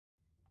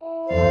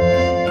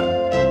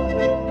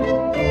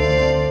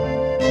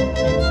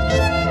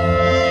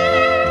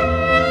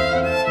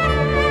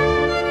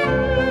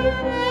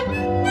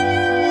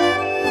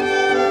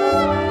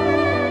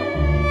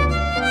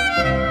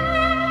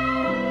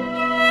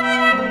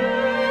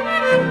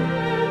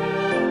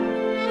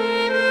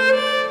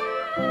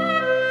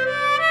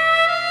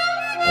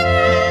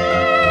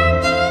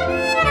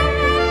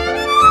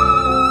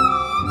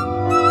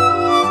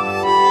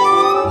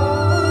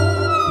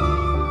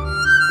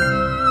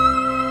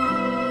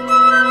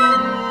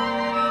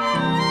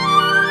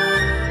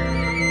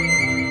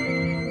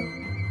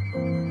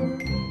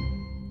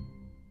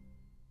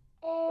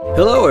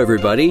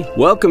everybody,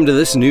 welcome to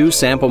this new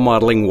sample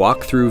modeling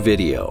walkthrough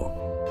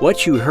video.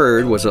 What you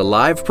heard was a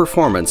live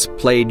performance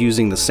played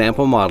using the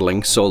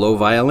Samplemodeling Solo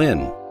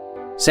Violin.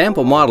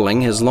 Sample modeling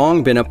has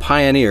long been a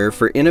pioneer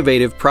for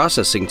innovative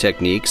processing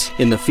techniques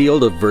in the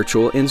field of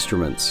virtual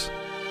instruments.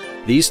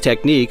 These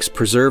techniques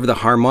preserve the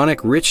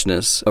harmonic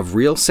richness of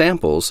real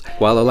samples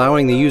while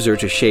allowing the user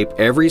to shape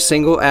every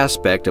single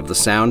aspect of the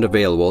sound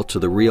available to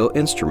the real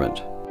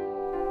instrument.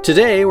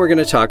 Today we're going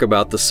to talk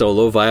about the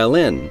solo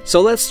violin,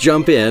 so let's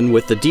jump in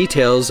with the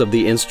details of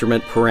the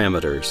instrument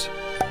parameters.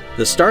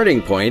 The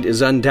starting point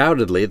is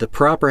undoubtedly the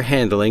proper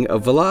handling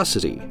of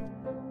velocity.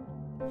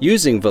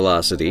 Using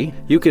velocity,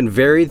 you can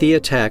vary the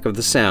attack of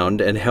the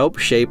sound and help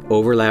shape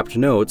overlapped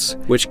notes,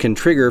 which can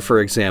trigger, for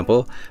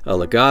example, a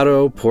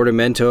legato,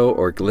 portamento,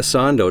 or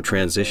glissando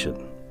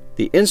transition.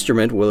 The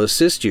instrument will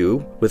assist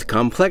you with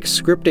complex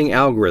scripting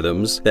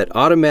algorithms that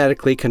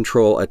automatically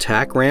control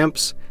attack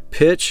ramps,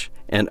 pitch,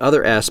 and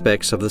other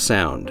aspects of the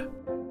sound.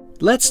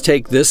 Let's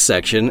take this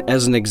section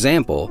as an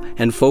example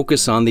and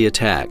focus on the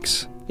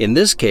attacks. In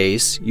this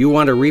case, you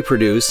want to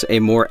reproduce a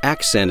more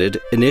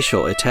accented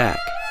initial attack.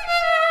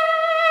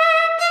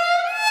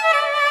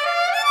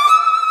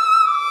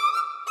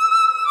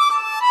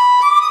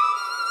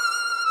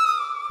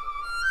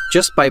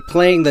 Just by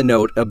playing the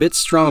note a bit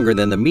stronger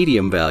than the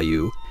medium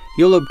value,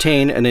 you'll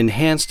obtain an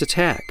enhanced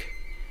attack.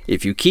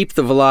 If you keep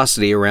the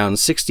velocity around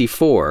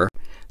 64,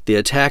 the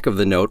attack of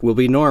the note will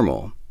be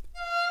normal.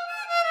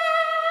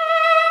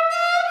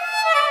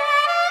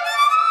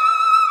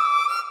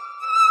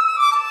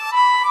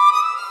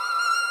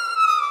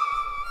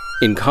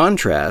 In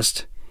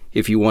contrast,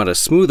 if you want a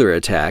smoother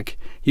attack,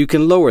 you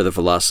can lower the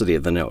velocity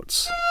of the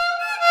notes.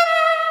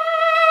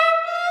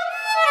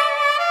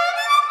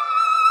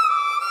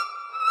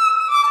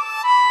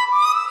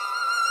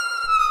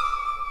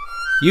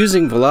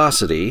 Using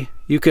velocity,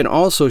 you can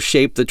also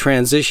shape the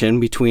transition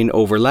between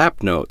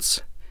overlapped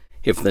notes.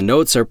 If the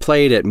notes are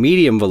played at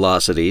medium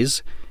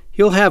velocities,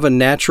 you'll have a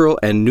natural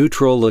and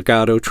neutral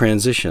legato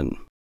transition.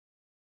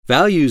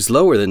 Values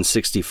lower than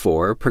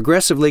 64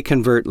 progressively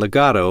convert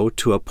legato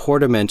to a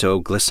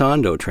portamento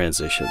glissando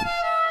transition.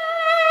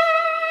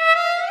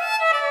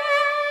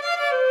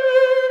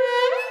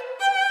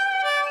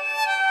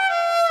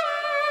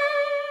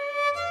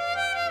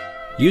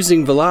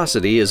 Using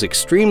velocity is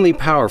extremely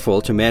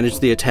powerful to manage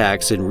the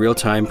attacks in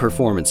real-time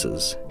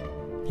performances.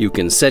 You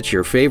can set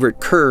your favorite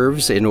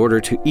curves in order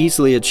to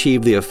easily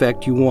achieve the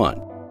effect you want.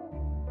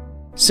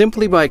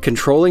 Simply by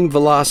controlling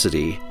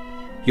velocity,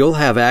 you'll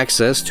have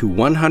access to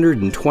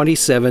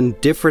 127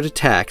 different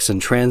attacks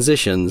and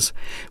transitions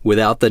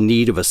without the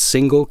need of a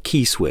single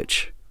key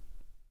switch.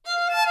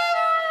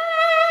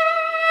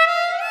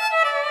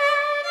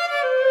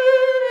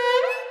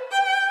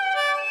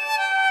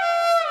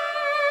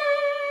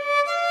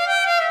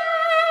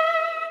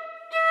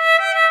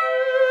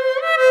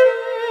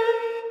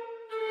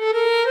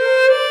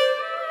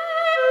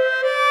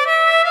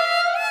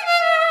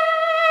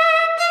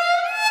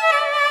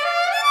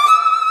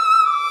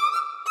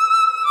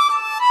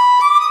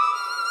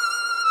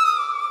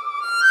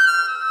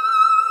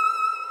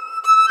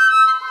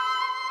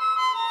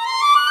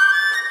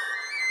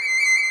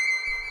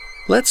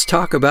 Let's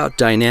talk about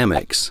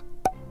dynamics.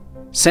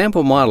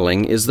 Sample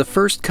Modeling is the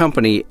first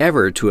company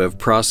ever to have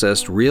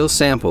processed real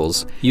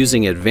samples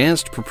using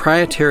advanced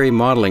proprietary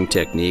modeling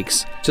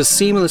techniques to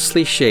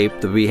seamlessly shape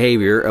the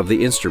behavior of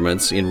the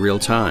instruments in real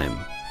time.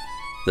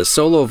 The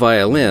solo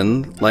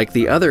violin, like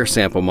the other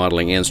sample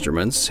modeling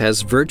instruments,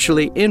 has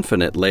virtually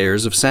infinite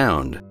layers of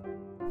sound.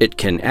 It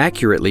can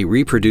accurately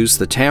reproduce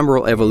the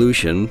timbral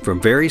evolution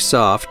from very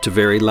soft to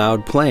very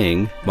loud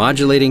playing,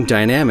 modulating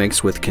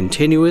dynamics with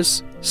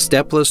continuous,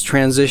 stepless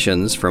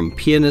transitions from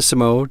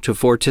pianissimo to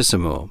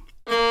fortissimo.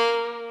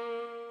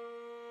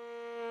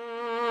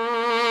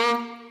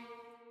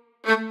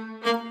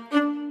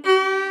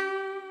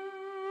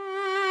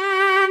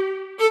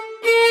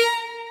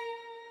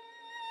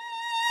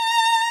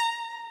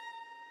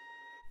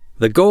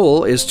 The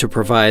goal is to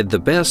provide the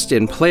best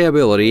in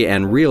playability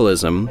and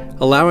realism,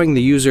 allowing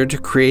the user to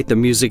create the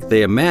music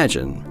they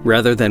imagine,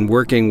 rather than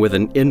working with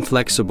an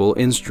inflexible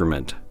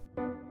instrument.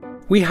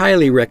 We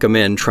highly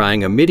recommend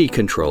trying a MIDI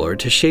controller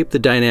to shape the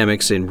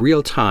dynamics in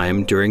real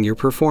time during your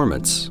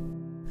performance.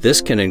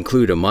 This can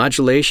include a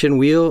modulation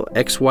wheel,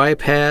 XY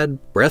pad,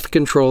 breath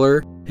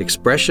controller,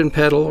 expression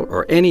pedal,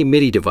 or any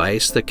MIDI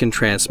device that can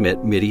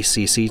transmit MIDI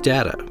CC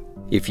data.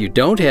 If you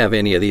don't have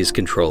any of these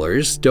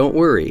controllers, don't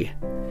worry.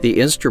 The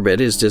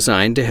instrument is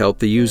designed to help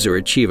the user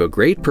achieve a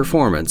great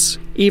performance,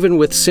 even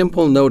with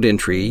simple note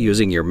entry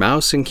using your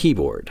mouse and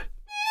keyboard.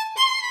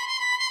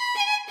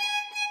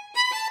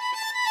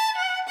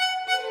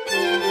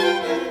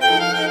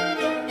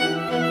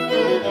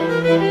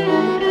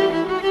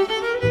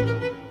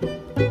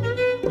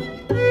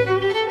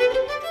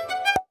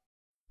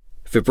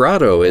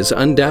 Vibrato is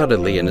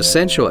undoubtedly an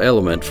essential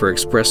element for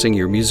expressing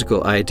your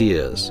musical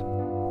ideas.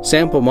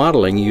 Sample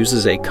modeling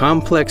uses a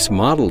complex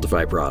modeled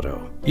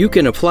vibrato. You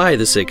can apply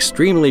this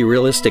extremely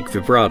realistic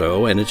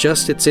vibrato and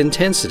adjust its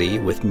intensity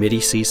with MIDI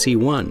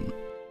CC1.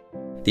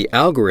 The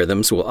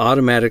algorithms will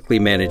automatically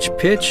manage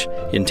pitch,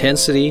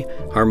 intensity,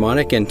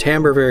 harmonic and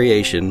timbre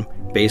variation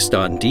based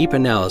on deep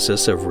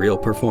analysis of real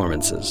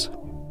performances.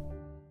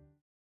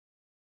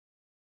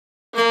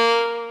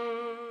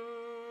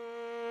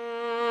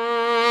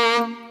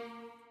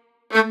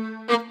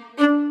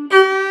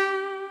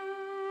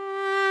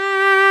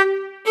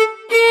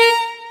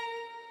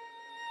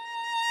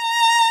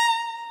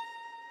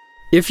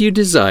 If you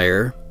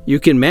desire, you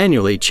can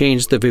manually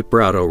change the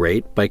vibrato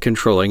rate by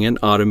controlling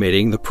and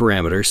automating the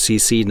parameter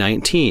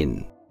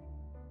CC19.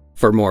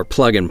 For more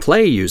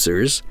plug-and-play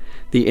users,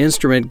 the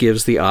instrument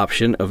gives the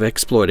option of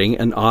exploiting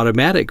an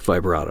automatic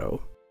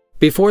vibrato.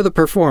 Before the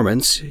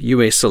performance, you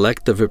may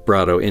select the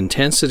vibrato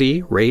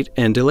intensity, rate,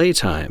 and delay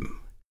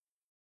time.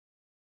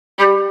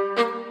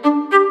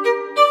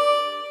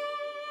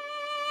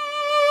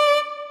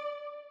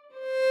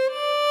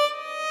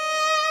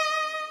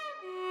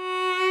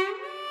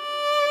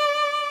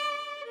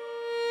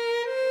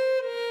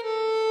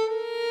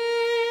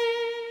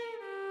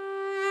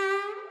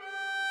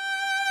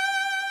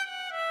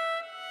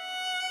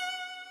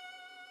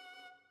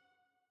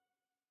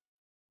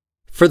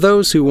 For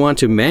those who want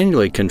to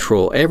manually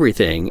control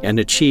everything and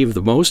achieve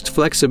the most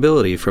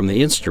flexibility from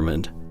the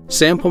instrument,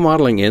 sample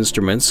modeling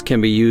instruments can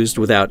be used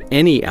without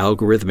any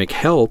algorithmic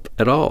help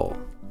at all.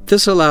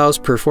 This allows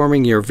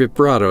performing your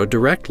vibrato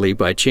directly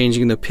by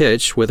changing the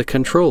pitch with a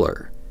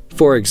controller.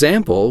 For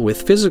example,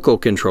 with physical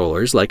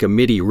controllers like a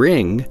MIDI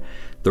ring,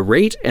 the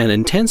rate and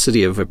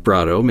intensity of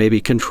vibrato may be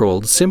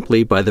controlled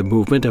simply by the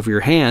movement of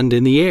your hand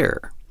in the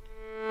air.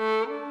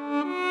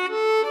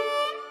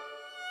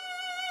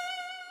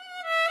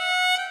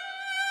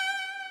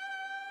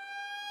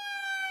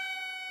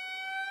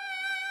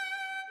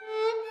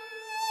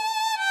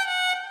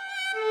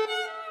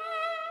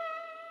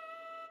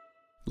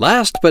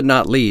 Last but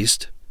not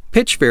least,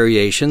 pitch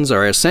variations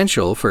are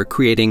essential for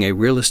creating a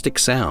realistic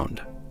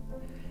sound.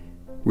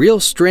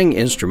 Real string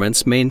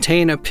instruments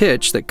maintain a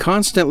pitch that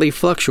constantly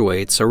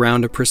fluctuates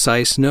around a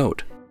precise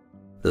note.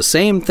 The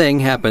same thing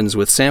happens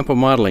with sample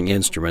modeling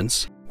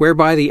instruments,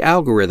 whereby the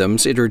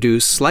algorithms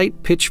introduce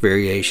slight pitch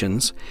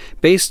variations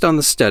based on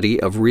the study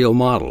of real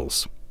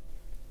models.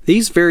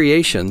 These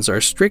variations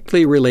are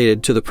strictly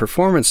related to the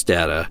performance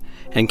data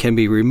and can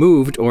be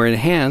removed or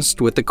enhanced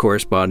with the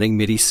corresponding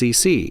MIDI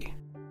CC.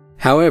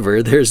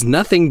 However, there's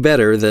nothing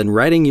better than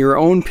writing your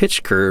own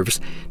pitch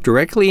curves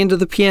directly into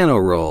the piano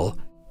roll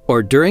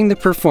or during the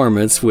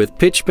performance with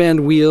pitch bend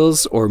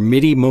wheels or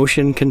MIDI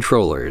motion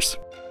controllers.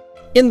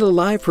 In the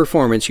live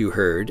performance you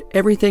heard,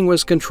 everything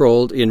was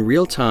controlled in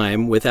real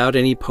time without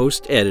any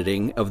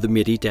post-editing of the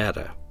MIDI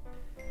data.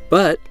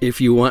 But if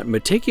you want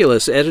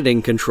meticulous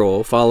editing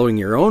control following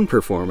your own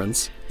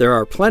performance, there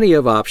are plenty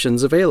of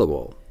options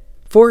available.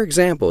 For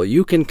example,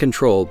 you can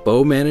control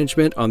bow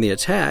management on the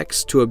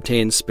attacks to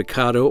obtain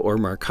spiccato or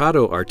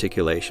marcato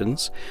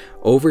articulations,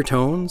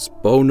 overtones,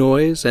 bow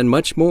noise, and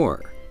much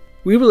more.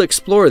 We will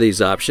explore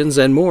these options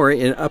and more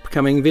in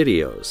upcoming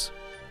videos.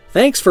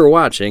 Thanks for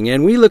watching,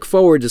 and we look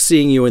forward to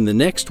seeing you in the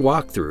next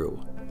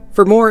walkthrough.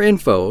 For more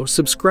info,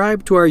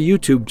 subscribe to our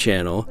YouTube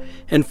channel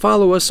and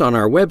follow us on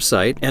our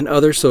website and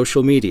other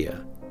social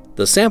media.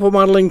 The Sample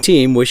Modeling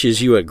team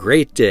wishes you a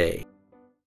great day.